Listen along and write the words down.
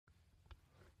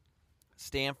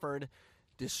Stanford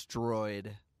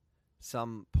destroyed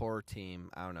some poor team.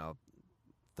 I don't know,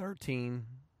 13,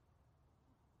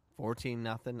 14,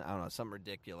 nothing. I don't know, something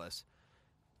ridiculous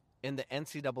in the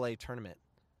NCAA tournament.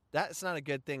 That's not a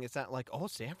good thing. It's not like, oh,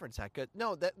 Stanford's that good.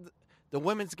 No, the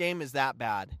women's game is that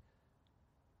bad.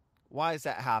 Why is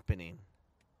that happening?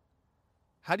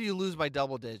 How do you lose by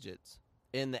double digits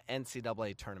in the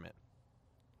NCAA tournament?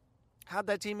 How'd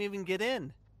that team even get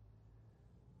in?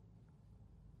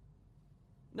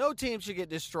 No team should get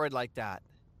destroyed like that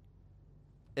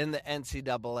in the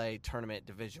NCAA tournament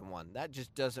Division I. That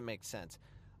just doesn't make sense.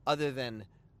 Other than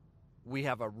we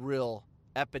have a real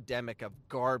epidemic of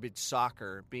garbage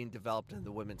soccer being developed in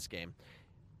the women's game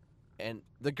and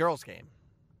the girls' game.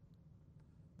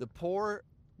 The poor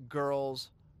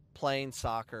girls playing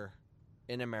soccer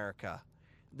in America,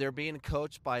 they're being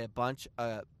coached by a bunch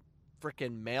of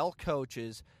freaking male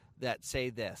coaches that say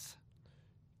this: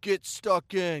 get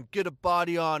stuck in, get a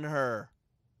body on her.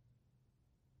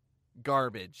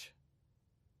 Garbage.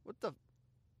 What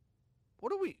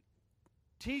are we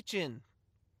teaching?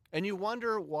 And you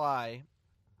wonder why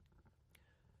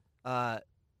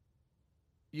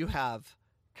you have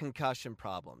concussion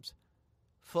problems.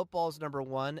 Football's number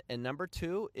one, and number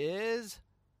two is,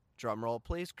 drum roll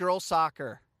please, girls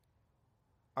soccer.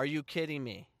 Are you kidding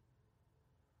me?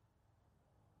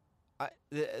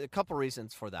 A couple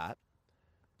reasons for that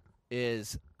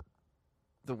is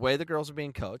the way the girls are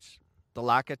being coached, the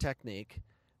lack of technique.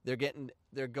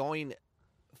 They're going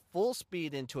full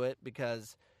speed into it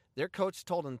because their coach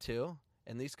told them to,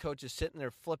 and these coaches sitting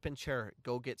there flipping chair,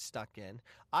 go get stuck in.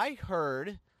 I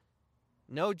heard,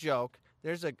 no joke,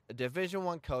 there's a Division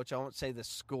I coach, I won't say the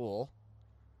school,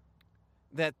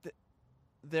 that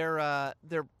they're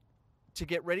to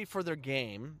get ready for their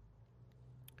game,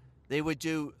 they would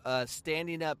do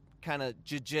standing up kind of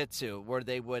jiu-jitsu where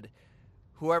they would,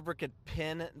 whoever could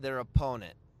pin their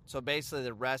opponent. So basically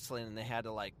they're wrestling and they had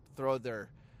to like throw their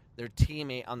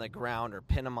teammate on the ground or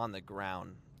pin them on the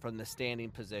ground from the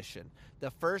standing position. The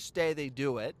first day they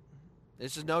do it,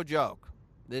 this is no joke,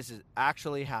 this has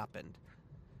actually happened.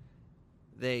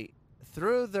 They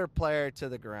threw their player to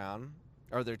the ground,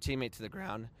 or their teammate to the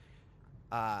ground,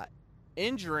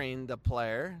 injuring the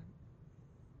player,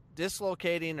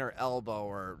 dislocating her elbow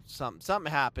or something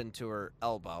happened to her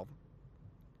elbow.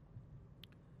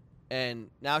 And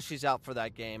now she's out for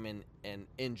that game and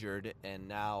injured, and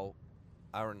now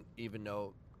I don't even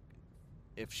know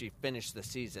if she finished the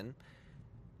season.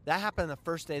 That happened the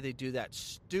first day they do that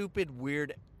stupid,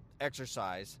 weird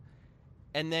exercise.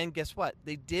 And then guess what?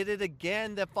 They did it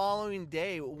again the following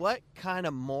day. What kind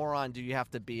of moron do you have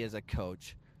to be as a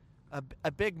coach?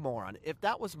 A big moron. If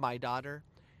that was my daughter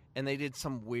and they did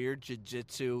some weird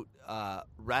jiu-jitsu,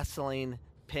 wrestling,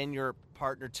 pin your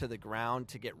partner to the ground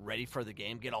to get ready for the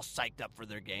game, get all psyched up for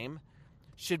their game,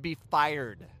 should be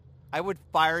fired. I would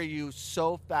fire you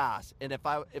so fast. And if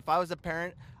I was a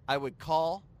parent, I would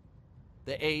call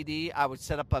the AD. I would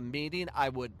set up a meeting. I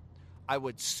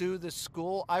would sue the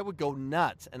school. I would go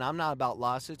nuts. And I'm not about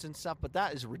lawsuits and stuff, but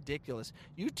that is ridiculous.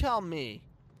 You tell me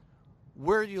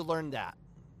where you learned that.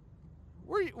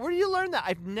 Where do you learn that?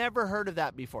 I've never heard of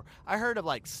that before. I heard of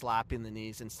like slapping the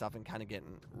knees and stuff and kind of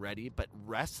getting ready, but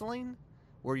wrestling,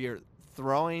 where you're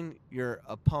throwing your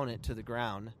opponent to the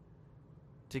ground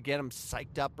to get them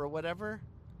psyched up or whatever.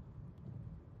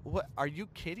 What, are you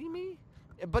kidding me?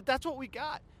 But that's what we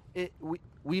got.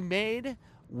 We made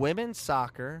women's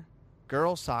soccer,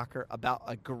 girls soccer about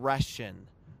aggression,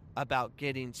 about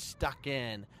getting stuck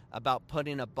in, about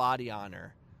putting a body on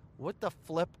her. What the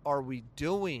flip are we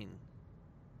doing?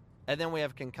 And then we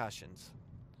have concussions.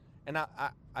 And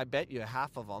I bet you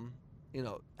half of them,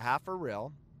 half are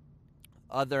real.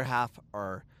 Other half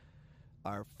are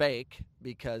fake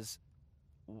because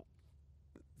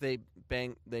they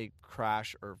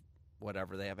crash or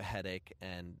whatever. They have a headache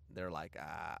and they're like,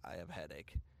 I have a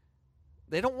headache.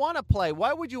 They don't want to play.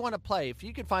 Why would you want to play? If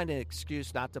you can find an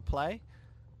excuse not to play,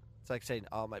 it's like saying,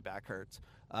 oh, my back hurts.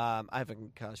 I have a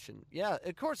concussion. Yeah,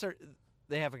 of course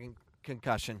they have a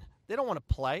concussion. They don't want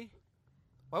to play.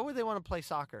 Why would they want to play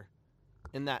soccer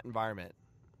in that environment?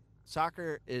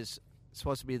 Soccer is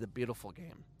supposed to be the beautiful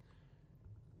game.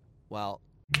 Well,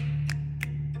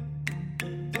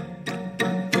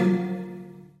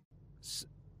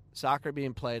 soccer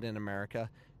being played in America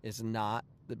is not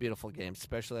the beautiful game,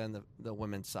 especially on the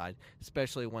women's side,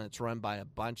 especially when it's run by a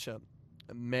bunch of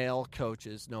male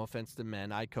coaches. No offense to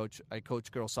men. I coach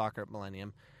girls soccer at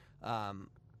Millennium,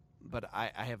 but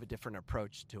I have a different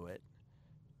approach to it.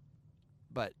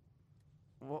 But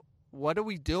what are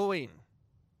we doing?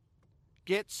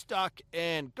 Get stuck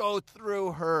in. Go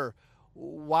through her.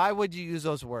 Why would you use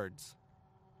those words?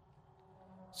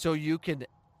 so you can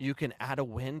add a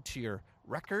win to your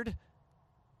record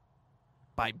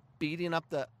by beating up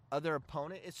the other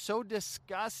opponent. It's so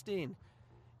disgusting.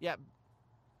 Yeah,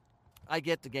 I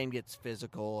get the game gets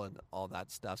physical and all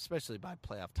that stuff, especially by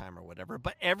playoff time or whatever.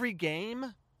 But every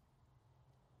game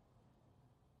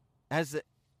has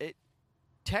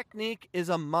technique is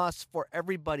a must for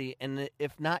everybody. And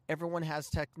if not everyone has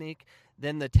technique,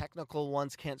 then the technical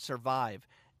ones can't survive.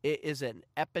 It is an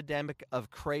epidemic of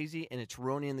crazy, and it's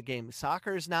ruining the game.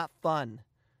 Soccer is not fun.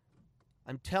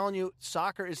 I'm telling you,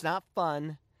 soccer is not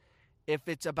fun if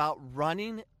it's about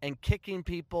running and kicking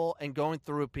people and going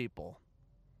through people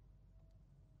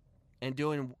and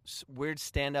doing weird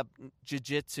stand-up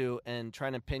jiu-jitsu and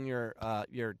trying to pin your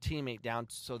teammate down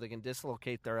so they can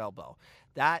dislocate their elbow.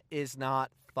 That is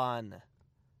not fun.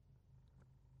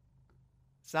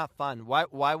 It's not fun.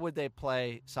 Why would they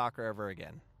play soccer ever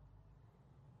again?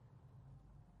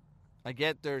 I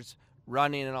get there's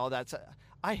running and all that.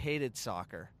 I hated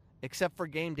soccer, except for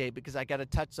game day, because I got to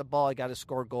touch the ball, I got to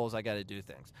score goals, I got to do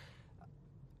things.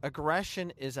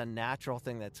 Aggression is a natural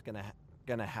thing that's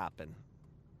gonna happen.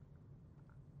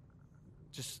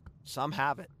 Just some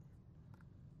have it.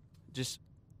 Just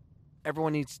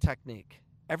everyone needs technique.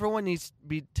 Everyone needs to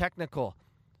be technical.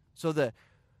 So the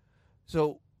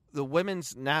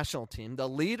women's national team, the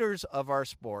leaders of our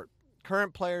sport,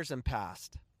 current players and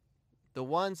past, the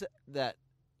ones that,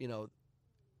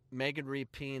 Megan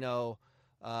Rapinoe,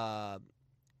 the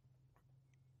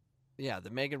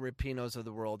Megan Rapinos of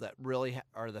the world that really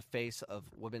are the face of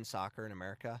women's soccer in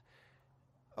America.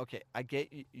 Okay, I get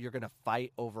you're going to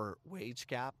fight over wage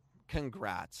gap.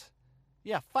 Congrats.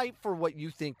 Yeah, fight for what you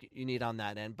think you need on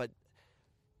that end, but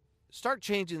start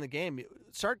changing the game.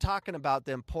 Start talking about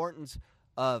the importance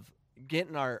of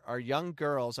getting our young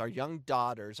girls, our young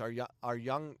daughters, our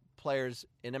young players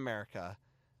in America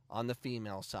on the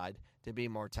female side to be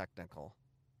more technical.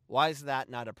 Why is that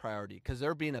not a priority? Because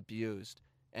they're being abused.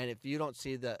 And if you don't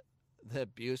see the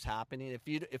abuse happening,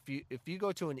 if you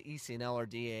go to an ECNL or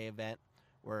DA event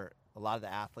where a lot of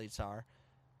the athletes are,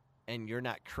 and you're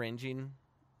not cringing,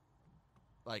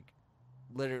 like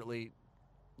literally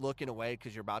looking away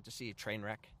because you're about to see a train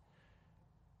wreck,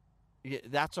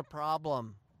 that's a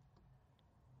problem.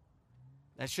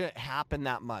 That shouldn't happen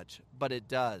that much, but it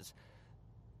does.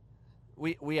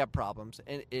 We have problems,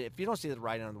 and if you don't see the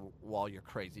writing on the wall, you're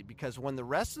crazy. Because when the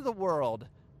rest of the world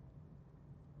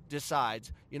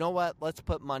decides, you know what, let's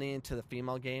put money into the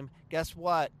female game, guess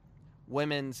what,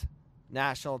 women's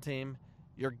national team,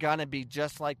 you're gonna be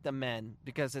just like the men,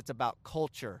 because it's about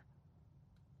culture.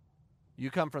 You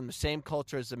come from the same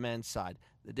culture as the men's side.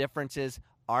 The difference is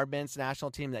our men's national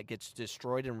team that gets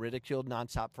destroyed and ridiculed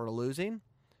nonstop for losing,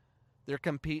 they're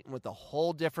competing with a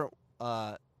whole different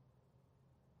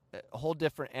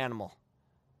animal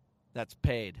that's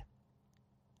paid.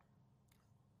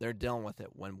 They're dealing with it.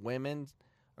 When women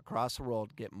across the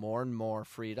world get more and more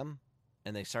freedom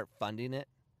and they start funding it,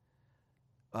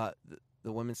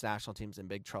 the women's national team's in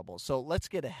big trouble. So let's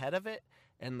get ahead of it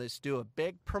and let's do a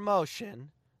big promotion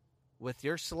with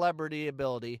your celebrity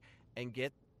ability and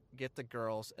get the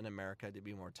girls in America to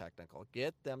be more technical.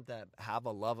 Get them to have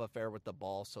a love affair with the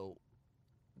ball so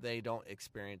they don't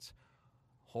experience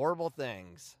horrible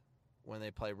things when they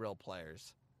play real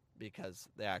players, because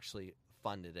they actually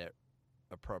funded it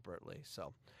appropriately.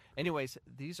 So anyways,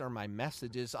 these are my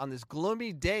messages on this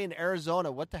gloomy day in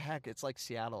Arizona. What the heck? It's like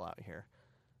Seattle out here.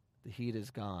 The heat is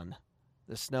gone.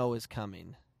 The snow is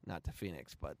coming. Not to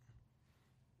Phoenix, but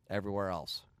everywhere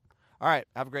else. All right.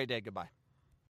 Have a great day. Goodbye.